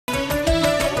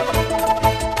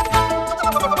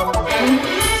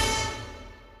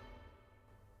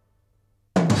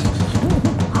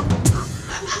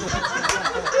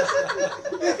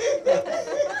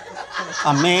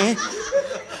அம்மே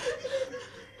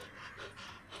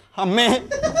அம்மே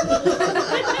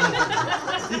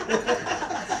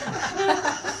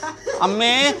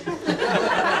அம்மே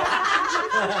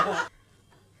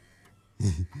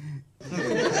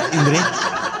இந்திரே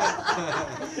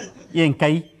என்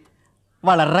கை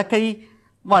வளர்ற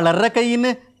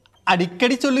கைன்னு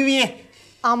அடிக்கடி சொல்லுவியே.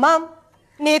 ஆமாம்,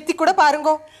 நேத்தி கூட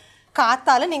பாருங்கோ,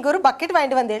 காத்தால நீங்க ஒரு பக்கெட்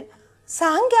வாங்கிட்டு வந்தேன்.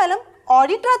 சாயங்காலம்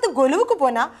ஆடிட்டராத்து கொலுவுக்கு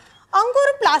போனா அங்க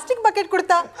ஒரு பிளாஸ்டிக் பக்கெட்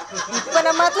கொடுத்தா. இப்ப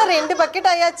நம்ம 2 பக்கெட்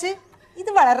ஆயாச்சு. இது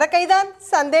வளர்ற கைதான்,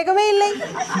 சந்தேகமே இல்லை.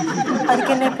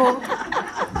 அதுக்கு என்ன இப்போ?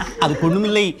 அதுக்கு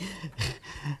ஒண்ணுமில்லை.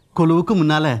 கொலுவுக்கு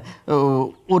முன்னால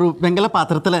ஒரு வெங்கல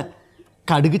பாத்திரத்துல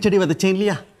கடுகு செடி விதைச்சேன்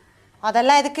இல்லையா?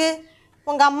 அதெல்லாம் எதுக்கு?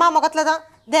 உங்க அம்மா முகத்துல தான்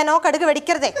தினம் கடுகு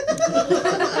வெடிக்கிறதே.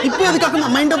 இப்போ எதுக்காக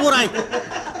மைண்ட போறாய்?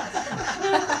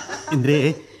 இந்திரே,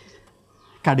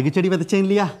 கடுகு செடி விதைச்சேன்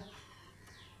இல்லையா?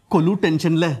 கொலு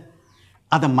டென்ஷன்ல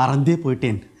அதை மறந்தே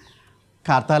போயிட்டேன்.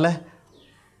 கார்த்தால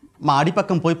மாடி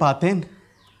பக்கம் போய் பார்த்தேன்.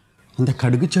 அந்த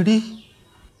கடுகு செடி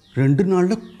 2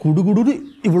 நாள்ல குடுகுடு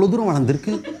இவ்வளவு தூரம்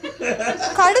வளர்ந்துருக்கு.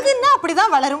 கடுகுன்னா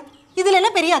அப்படிதான் வளரும். இதுல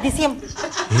என்ன பெரிய அதிசயம்?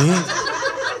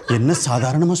 என்ன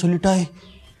சாதாரணமா சொல்லிட்டாய்?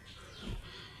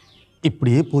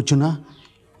 இப்படியே போச்சுன்னா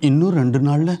இன்னும் 2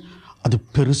 நாள்ல அது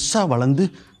பெருசா வளர்ந்து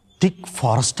திக்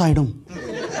ஃபாரஸ்ட் ஆயிடும்.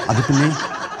 அதுக்குன்னே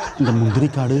இந்த முந்திரி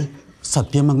காடு,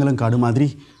 சத்தியமங்கலம் காடு மாதிரி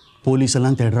போலீஸ்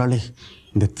எல்லாம் தேடுறாளே.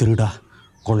 இந்த திருடா,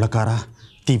 கொள்ளக்காரா,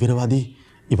 தீவிரவாதி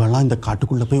இவெல்லாம் இந்த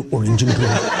காட்டுக்குள்ள போய் ஒளிஞ்சுட்டு.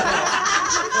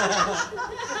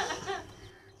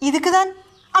 இதுக்குதான்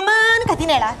அம்மான்னு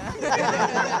கத்தினேடா.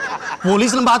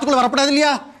 போலீஸ் நம்ம ஆத்துக்குள்ள வரப்படாது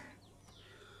இல்லையா?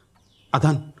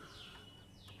 அதான்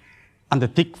அந்த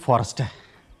திக் ஃபாரஸ்ட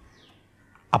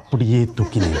அப்படியே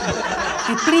தூக்கினேன்.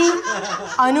 இப்படி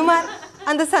அனுமார்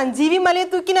அந்த சஞ்சீவி மலையை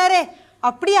தூக்கினாரே,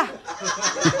 அப்படியா?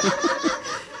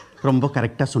 ரொம்ப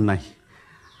கரெக்டா சொன்னாய்.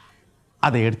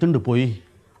 அதை எடுத்துட்டு போய்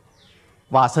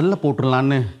வாசல்ல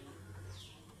போட்டுடலான்னு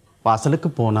வாசலுக்கு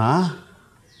போனா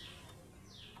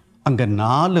அங்க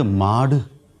 4 மாடு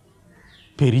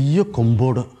பெரிய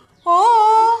கொம்போடு. ஓ,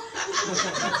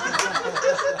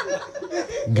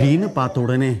 கிரீனு பார்த்த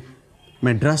உடனே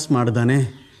மெட்ராஸ் மாடு தானே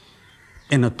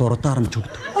என்னை துரத்த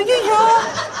ஆரம்பிச்சுடுது. ஐயோ,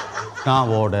 நான்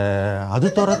ஓட அது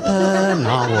துரத்த,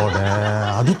 நான் ஓட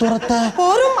அது துரத்த.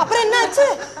 போரும். அப்புறம் என்னாச்சு?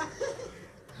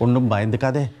 ஒன்றும்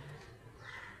பயந்துக்காதே,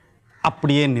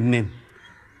 அப்படியே நின்னேன்.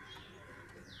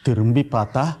 திரும்பி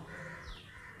பார்த்தா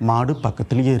மாடு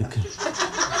பக்கத்திலேயே இருக்கு.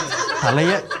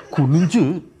 தலைய குனிஞ்சு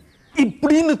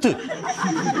இப்படின்னு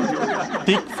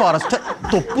திக் ஃபாரஸ்ட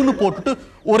தொப்புன்னு போட்டுட்டு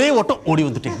ஒரே ஓட்டம் ஓடி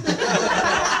வந்துட்டேன்.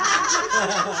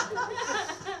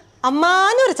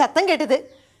 அம்மான்னு ஒரு சத்தம் கேட்டது.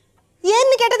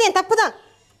 ஏன்னு கேட்டது என் தப்பு தான்.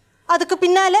 அதுக்கு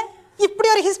பின்னால இப்படி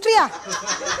ஒரு ஹிஸ்டரியா?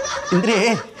 இந்திரே,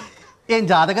 என்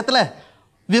ஜாதகத்துல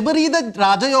விபரீத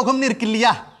ராஜயோகம்னு இருக்கு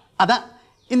இல்லையா? அதான்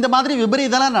இந்த மாதிரி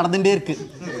விபரீதம் நடந்துட்டே இருக்கு.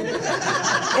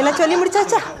 எல்லாம் சொல்லி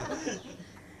முடிச்சாச்சா?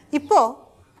 இப்போ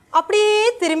அப்படியே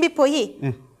திரும்பி போய்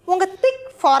உங்க திக்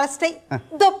ஃபாரஸ்டை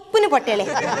தொப்புன்னு போட்டேலே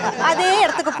அதே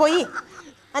இடத்துக்கு போய்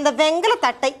அந்த வெங்கல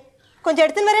தட்டை கொஞ்சம்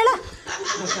எடுத்துன்னு வரேளா?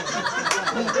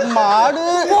 மாடு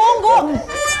போங்கோ.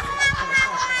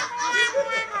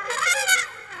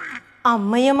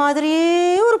 அம்மைய மாதிரியே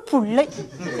ஒரு புள்ளை.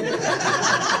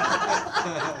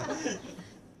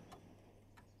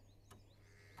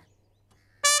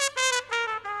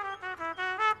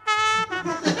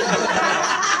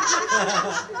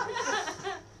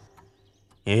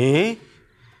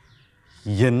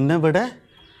 என்ன விட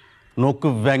நோக்கு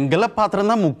வெங்கல பாத்திரம்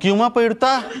தான் முக்கியமா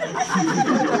போயிடுதா?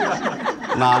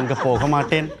 நான் அங்க போக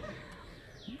மாட்டேன்.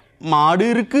 மாடு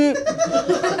இருக்கு.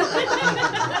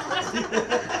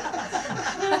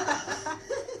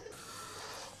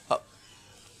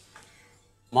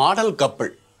 மாடல்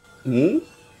கப்பல்,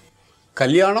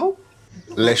 கல்யாணம்,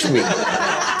 லட்சுமி,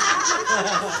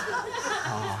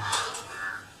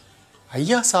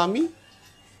 ஐயா சாமி,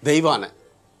 தெய்வான.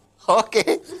 ஓகே.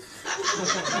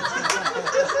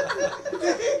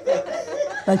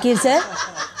 வக்கீல் சார்,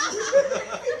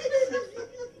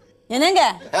 என்னங்க?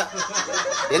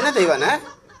 என்ன தெய்வான?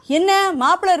 என்ன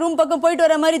மாப்பிள்ளை ரூம் பக்கம் போயிட்டு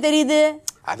வர மாதிரி தெரியுது?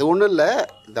 அது ஒண்ணும் இல்ல,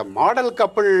 இந்த மாடல்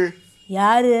கப்பல்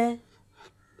யாரு?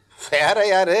 வேற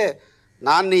யாரு,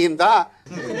 நான் நீயும் தான்.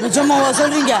 நிஜமாவா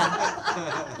சொல்றீங்க?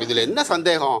 இதுல என்ன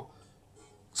சந்தேகம்?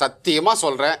 சத்தியமா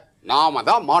சொல்றேன், நாம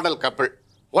தான் மாடல் கப்பல்.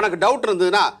 உனக்கு டவுட்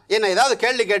இருந்ததுன்னா என்ன ஏதாவது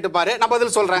கேள்வி கேட்டு பாரு, நான்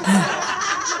பதில் சொல்றேன்.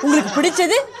 உங்களுக்கு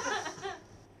பிடிச்சது?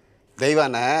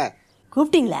 தெய்வான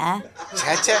கூப்பிட்டீங்களா?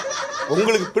 சேச்சே,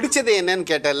 உங்களுக்கு பிடிச்சது என்னன்னு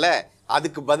கேட்டல,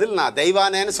 அதுக்கு பதில் நான்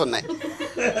தெய்வானேன்னு சொன்னேன்.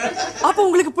 அப்ப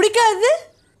உங்களுக்கு பிடிக்காது?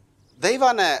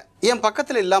 தெய்வான என்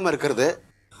பக்கத்துல இல்லாம இருக்கிறது.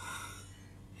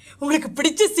 உங்களுக்கு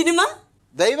பிடிச்ச சினிமா?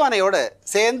 தெய்வானையோட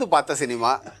சேர்ந்து பார்த்த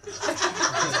சினிமா.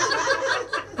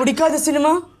 பிடிக்காத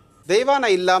சினிமா? தெய்வானை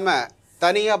இல்லாம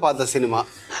தனியா பார்த்த சினிமா.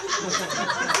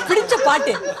 பிடிச்ச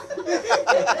பாட்டு?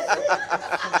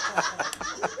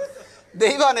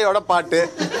 தெய்வானையோட பாட்டு.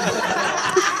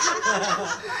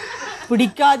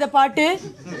 பிடிக்காத பாட்டு?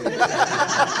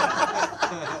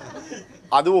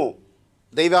 அதுவும்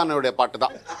தெய்வானையோட பாட்டு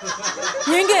தான்.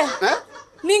 ஏங்க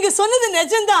நீங்க சொன்னது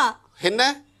நிஜம்தான். என்ன?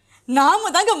 நாம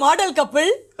தாங்க மாடல்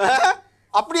கப்பிள்.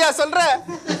 அப்படியா சொல்ற?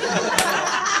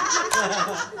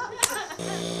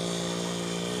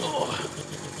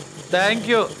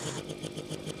 தேங்க்யூ.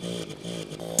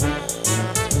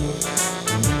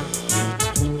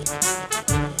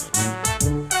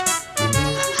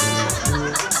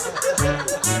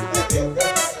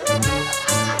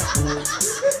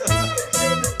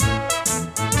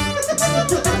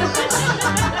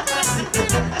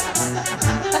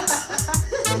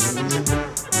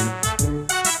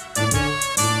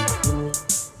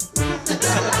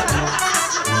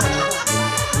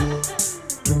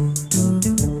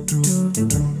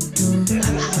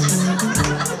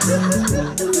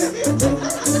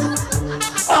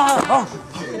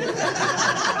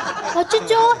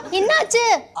 அச்சச்சோ என்னாச்சு?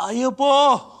 ஐயோப்போ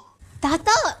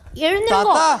தாத்தா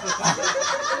எழுந்துருங்க.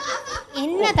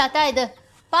 என்ன தாத்தா இது?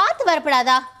 பார்த்து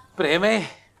வரப்படாதா? பிரேமே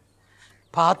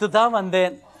பார்த்து தான்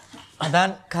வந்தேன்.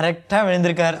 அதான் கரெக்டா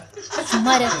விழுந்திருக்கார்.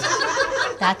 சுமாரு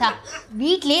தாத்தா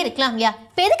வீட்லயே இருக்கலாம்யா,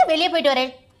 எதுக்கு வெளியே போயிட்டு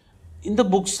வரேன்? இந்த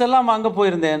புக்ஸ் எல்லாம் வாங்க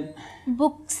போயிருந்தேன்.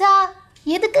 புக்ஸா?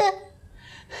 எதுக்கு?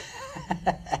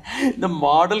 இந்த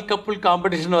மாடல் கப்புள்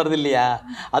காம்படிஷன் வருது இல்லையா,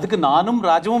 அதுக்கு நானும்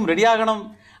ராஜுவும் ரெடி ஆகணும்.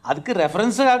 அதுக்கு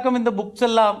ரெஃபரன்ஸ் ஆக்கும் இந்த புக்ஸ்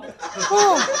எல்லாம். ஓ,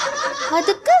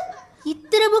 அதுக்கு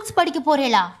இத்தனை புக்ஸ் படிக்க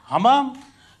போறேளா? ஆமாம்,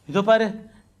 இதோ பாரு.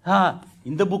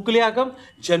 இந்த புக்லயே ஆக்கும்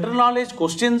ஜெனரல் நாலேஜ்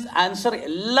கொஸ்டின்ஸ் ஆன்சர்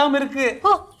எல்லாம் இருக்கு.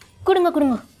 ஓ, கொடுங்க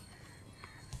கொடுங்க.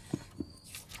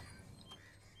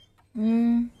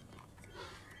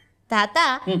 தாத்தா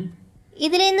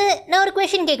இதுல இருந்து நான் ஒரு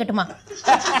क्वेश्चन கேட்கட்டுமா?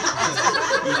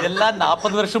 இதெல்லாம்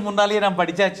 40 வருஷம் முன்னாலேயே நான்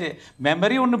படிச்சாச்சு.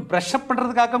 மெமரி ஒன்று பிரஷ் அப்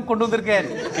பண்றதுக்காக கொண்டு வந்திருக்கேன்.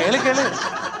 கேளு கேளு.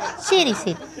 சரி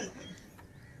சரி.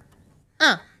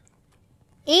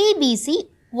 ஏபிசி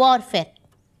வார்ஃபேர்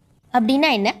அப்படின்னா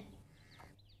என்ன?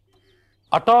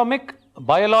 Atomic,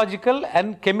 biological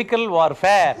and chemical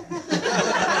warfare.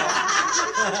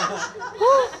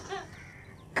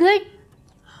 Good.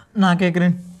 நான்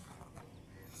கேட்குறேன்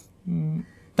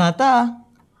தாத்தா,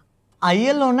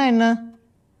 ஐஎல்ஓன்னா என்ன?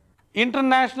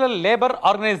 International labour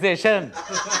organisation.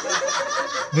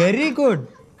 Very good.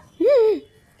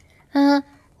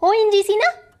 ஓஎன்ஜிசினா?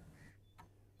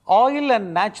 Oil and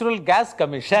natural gas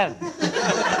commission.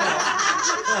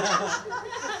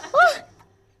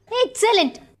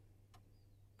 Excellent.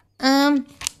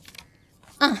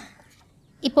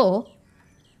 இப்போ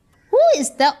who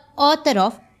is the author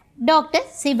of Dr.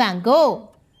 Sivango?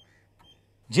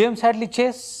 James Hadley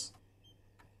chase.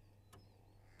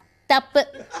 தப்பு.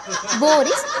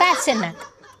 போரிஸ் பாஸ்டர்னாக்.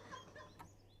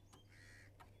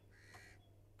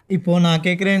 இப்போ நான்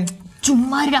கேட்குறேன்.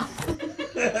 சும்மாடா.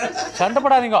 சண்டை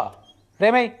போடாதீங்க.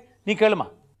 பிரேமை நீ கேளுமா.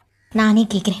 நானே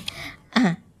கேட்குறேன்.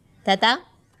 தாத்தா,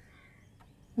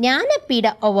 ஞானபீட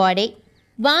அவார்டை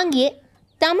வாங்கிய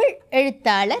தமிழ்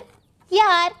எழுத்தாளர்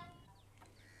யார்?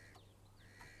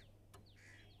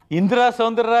 இந்திரா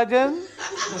சௌந்தரராஜன்.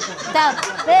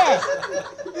 தப்பு.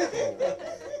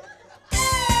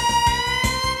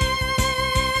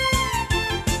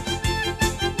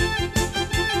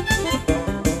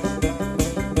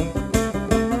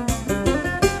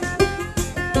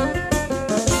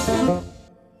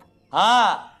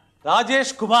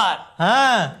 ராஜேஷ் குமார்.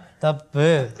 தப்பு.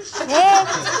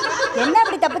 என்ன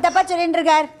அப்படி தப்பு தப்பா சொல்லிட்டு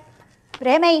இருக்கார்?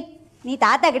 பிரேமை, நீ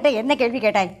தாத்தா கிட்ட என்ன கேள்வி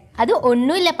கேட்டாய்? அது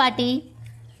ஒன்றும் இல்லை பாட்டி.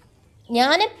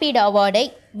 ஞானபீட அவார்டை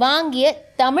வாங்கிய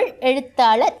தமிழ்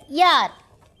எழுத்தாளர் யார்?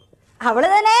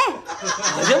 அவ்வளவுதானே?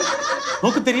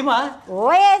 உனக்கு தெரியுமா?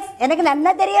 ஓஎஸ், எனக்கு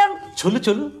நல்லா தெரியும். சொல்லு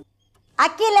சொல்லு.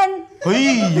 அகிலன்.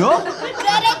 ஐயோ,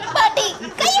 கரெக்ட் பாட்டி.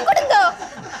 கை கொடுங்க.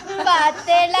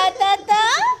 பார்த்தேளா தாத்தா?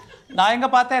 நான் எங்க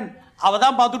பார்த்தேன்?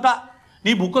 அவதான் பார்த்துட்டா.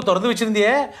 நீ புக்கை திறந்து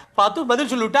வச்சிருந்தியே, பார்த்து பதில்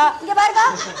சொல்லிவிட்டா. இங்க பாருங்க,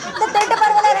 இந்த திருட்டு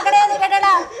பருவல எனக்கு கிடையாது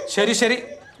கேட்டடா. சரி சரி,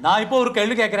 நான் இப்போ ஒரு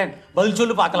கேள்வி கேட்கிறேன், பதில்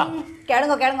சொல்லு பார்க்கலாம்.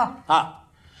 கேளுங்க கேளுங்க.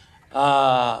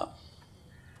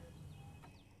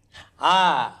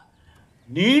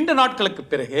 நீண்ட நாட்களுக்கு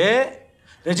பிறகு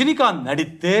ரஜினிகாந்த்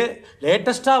நடித்து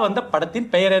லேட்டஸ்டா வந்த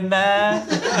படத்தின் பெயர் என்ன?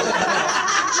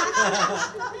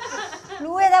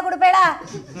 க்ளூ ஏதா கொடுப்பேடா?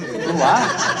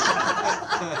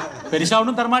 பெருசா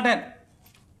ஒன்றும் தரமாட்டேன்.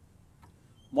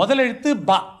 முதல் எழுத்து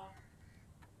பா,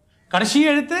 கடைசி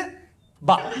எழுத்து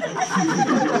பா.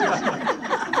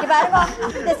 பாருங்க,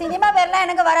 இந்த சினிமா பேர்லாம்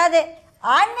எனக்கு வராது.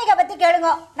 ஆன்மீக பத்தி கேளுங்க,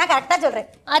 நான் கரெக்டா சொல்றேன்.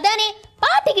 அதானே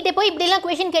பாட்டி கிட்ட போய் இப்படி எல்லாம்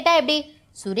क्वेश्चन கேட்டா எப்படி?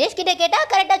 சுரேஷ் கிட்ட கேட்டா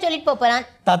கரெக்டா சொல்லிட்டு போறான்.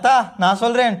 தாத்தா நான்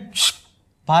சொல்றேன்.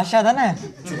 பாஷா தானே?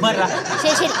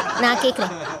 சரி சரி நான்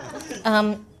கேக்குறேன்.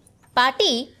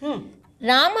 பாட்டி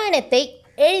ராமாயணத்தை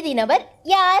எழுதினவர்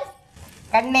யார்?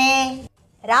 கண்ணே,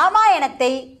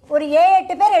 ராமாயணத்தை ஒரு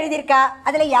 7-8 பேர் எழுதியிருக்கா.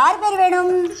 அதுல யார் பேர்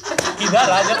வேணும்? இதான்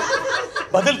ராஜன்.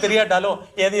 பதில் தெரியாட்டாலும்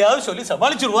எதையாவது சொல்லி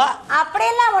சமாளிச்சிருவா.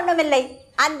 அப்படியெல்லாம் ஒண்ணுமில்லை.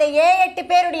 அந்த 7-8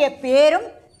 பேருடைய பேரும்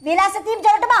விலாசத்தையும்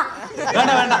சொல்லட்டுமா?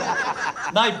 வேண்டாம் வேண்டாம்,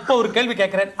 நான் இப்போ ஒரு கேள்வி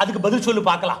கேட்கிறேன், அதுக்கு பதில் சொல்லு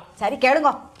பார்க்கலாம். சரி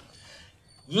கேளுங்க.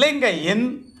 இலங்கையின்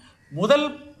முதல்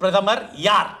பிரதமர்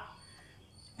யார்?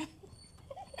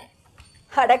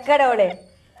 அடக்கடவுளே,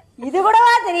 இது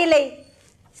கூடவா தெரியலை?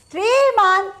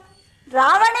 ஸ்ரீமான்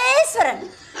ராவணேஸ்வரன்.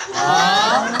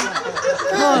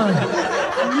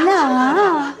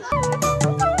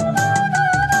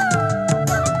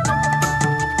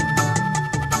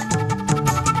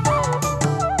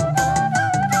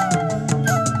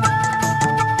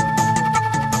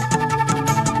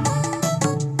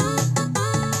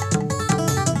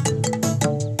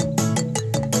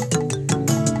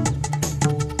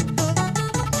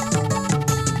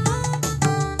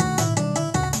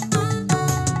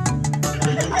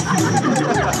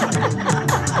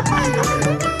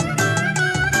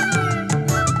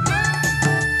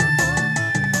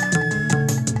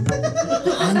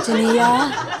 ஆஞ்சநேயா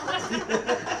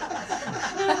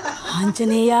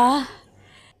ஆஞ்சநேயா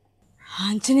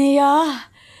ஆஞ்சநேயா,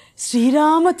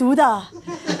 ஸ்ரீராம தூதா,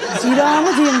 ஸ்ரீராம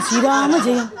ஜெயம், ஸ்ரீராம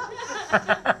ஜெயம்.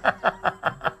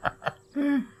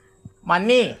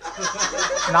 மன்னி,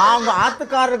 நான் உங்க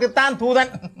ஆத்துக்காரருக்கு தான்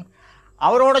தூதன்,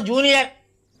 அவரோட ஜூனியர்.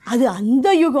 அது அந்த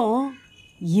யுகம்,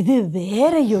 இது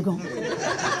வேற யுகம்.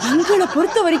 எங்களை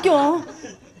பொறுத்த வரைக்கும்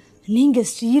நீங்க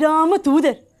ஸ்ரீராம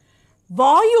தூதர்,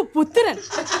 வாயு புத்திரன்.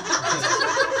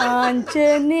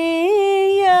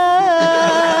 ஆஞ்சநேயா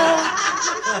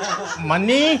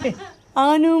மன்னி,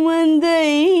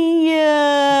 அனுமந்தையா,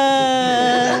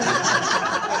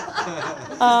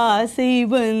 ஆசை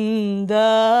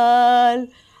வந்தால்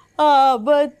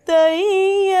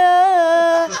ஆபத்தையா.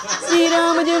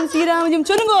 ஸ்ரீராமஜம் ஸ்ரீராமஜம்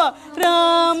சொல்லுங்க.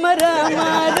 ராம ராம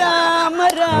ராம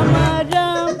ராம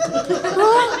ராம்.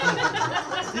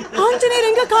 ஆஞ்சநேயர்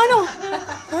எங்க காணோம்?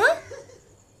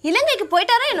 இலங்கைக்கு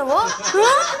போயிட்டாரா என்னவோ?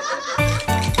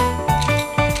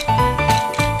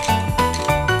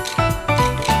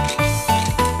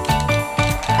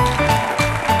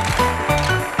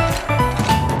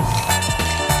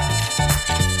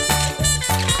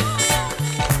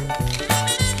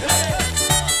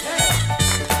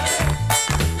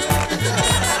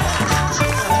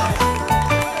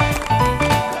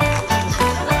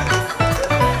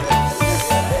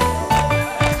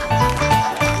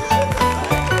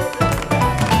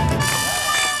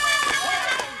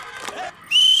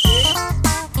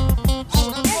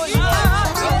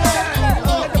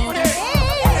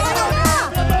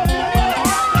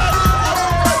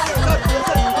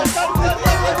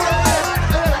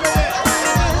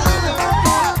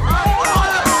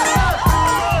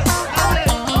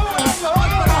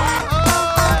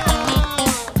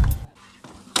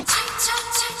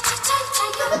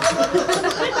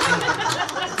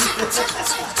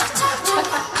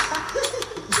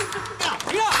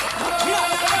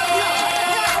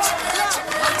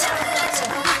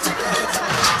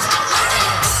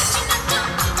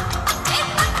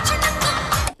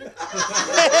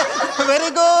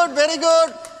 Very good.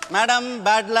 Madam,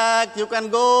 bad luck. You can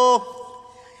go.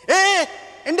 Hey,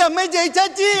 எந்த அம்மை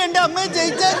ஜெயிச்சாச்சி, எந்த அம்மை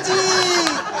ஜெயிச்சாச்சி.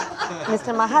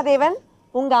 மிஸ்டர் மகாதேவன்,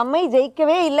 உங்க அம்மை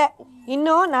ஜெயிக்கவே இல்லை.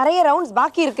 இன்னும் நிறைய ரவுண்ட்ஸ்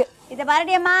பாக்கி இருக்கு. இதை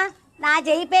பாருடியம்மா, நான்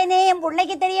ஜெயிப்பேனே, என்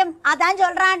பிள்ளைக்கு தெரியும், அதான்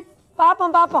சொல்றான்.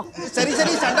 பாப்போம் பாப்போம். சரி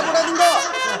சரி, சண்டை போடாதீங்க.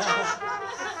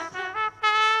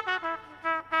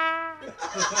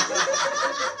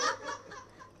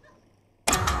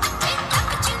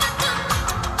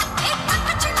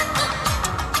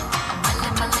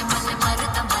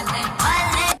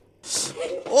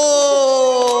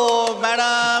 Oh,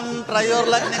 madam, try your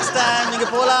luck next time. நீங்க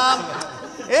போலாம்.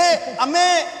 ஏய் அம்மே,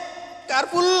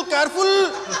 கேர்ஃபுல்.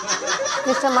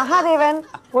 மிஸ்டர் மகாதேவன்,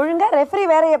 ஒழுங்கா ரெஃபரி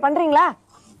வேலைய பண்றீங்களா?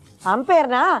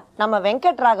 அம்பையர்னா நம்ம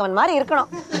வெங்கட் ராகவன் மாதிரி இருக்கணும்.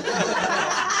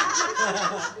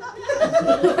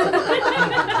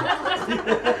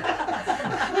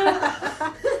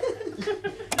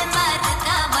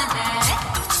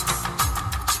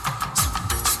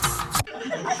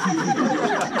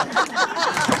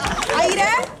 ஐரே,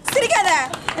 சிரிக்காத.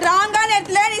 ராங்கான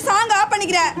இடத்துல நீ சாங் ஆஃப்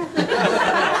பண்ணிக்கிற.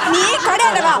 நீ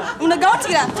கடையில வா, உன்னை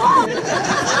கவனிச்சுக்கிற.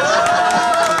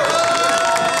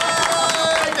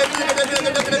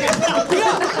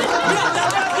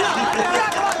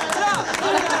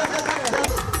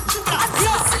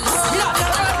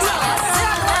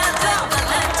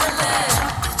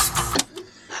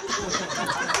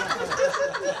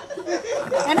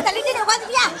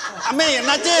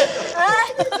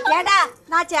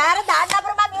 நான் சேர தாண்ட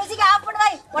அப்புறமா மியூசிக் ஆஃப்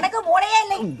பண்ணுவாய். உனக்கு மூளையே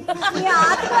இல்லை. நீ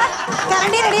ஆத்துக்கு வா.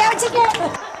 கரண்டி ரெடியா வச்சிருக்கேன்.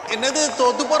 என்னது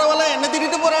தோத்து போறவள என்ன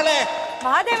திட்டிட்டு போறாளே?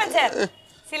 மகாதேவன் சார்,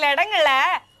 சில இடங்கள்ல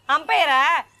அம்பையரை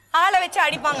ஆளை வச்சு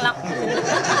அடிப்பாங்களாம்.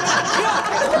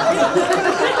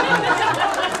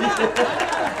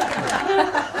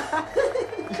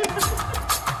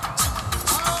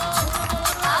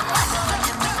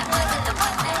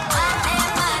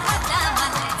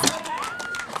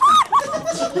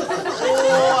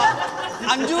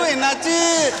 அஞ்சு என்னாச்சு?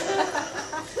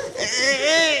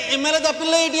 என் மேல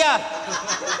தப்பில்லை ஐடியா.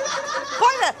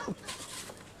 போங்க.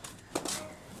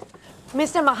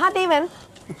 மிஸ்டர் மகாதேவன்,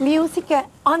 மியூசிக்கை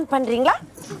ஆன் பண்றீங்களா?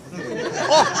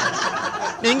 ஓ,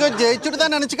 நீங்க ஜெயிச்சுட்டு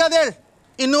தான் நினைச்சுக்காதே,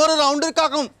 இன்னொரு ரவுண்ட்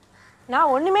இருக்காக்கும்.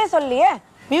 நான் ஒண்ணுமே சொல்லியே,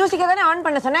 மியூசிக்கை தானே ஆன்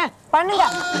பண்ண சொன்னேன். பண்ணுங்க.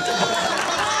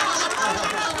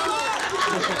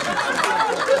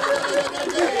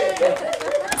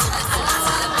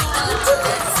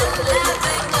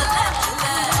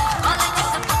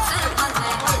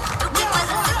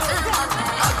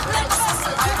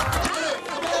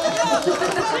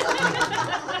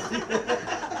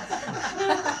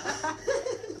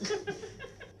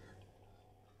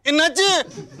 என்னாச்சு?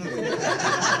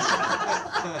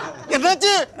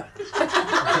 என்னாச்சு?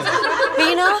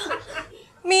 மீனா,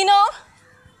 மீனா,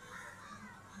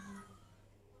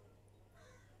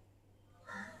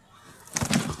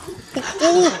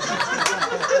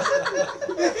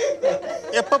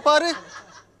 எப்ப பாரு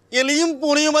எலியும்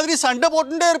பூனையும் மாதிரி சண்டை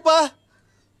போட்டுட்டே இருப்பா.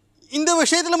 இந்த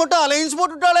விஷயத்துல மட்டும் அலைன்ஸ்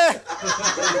போட்டுட்டாளே.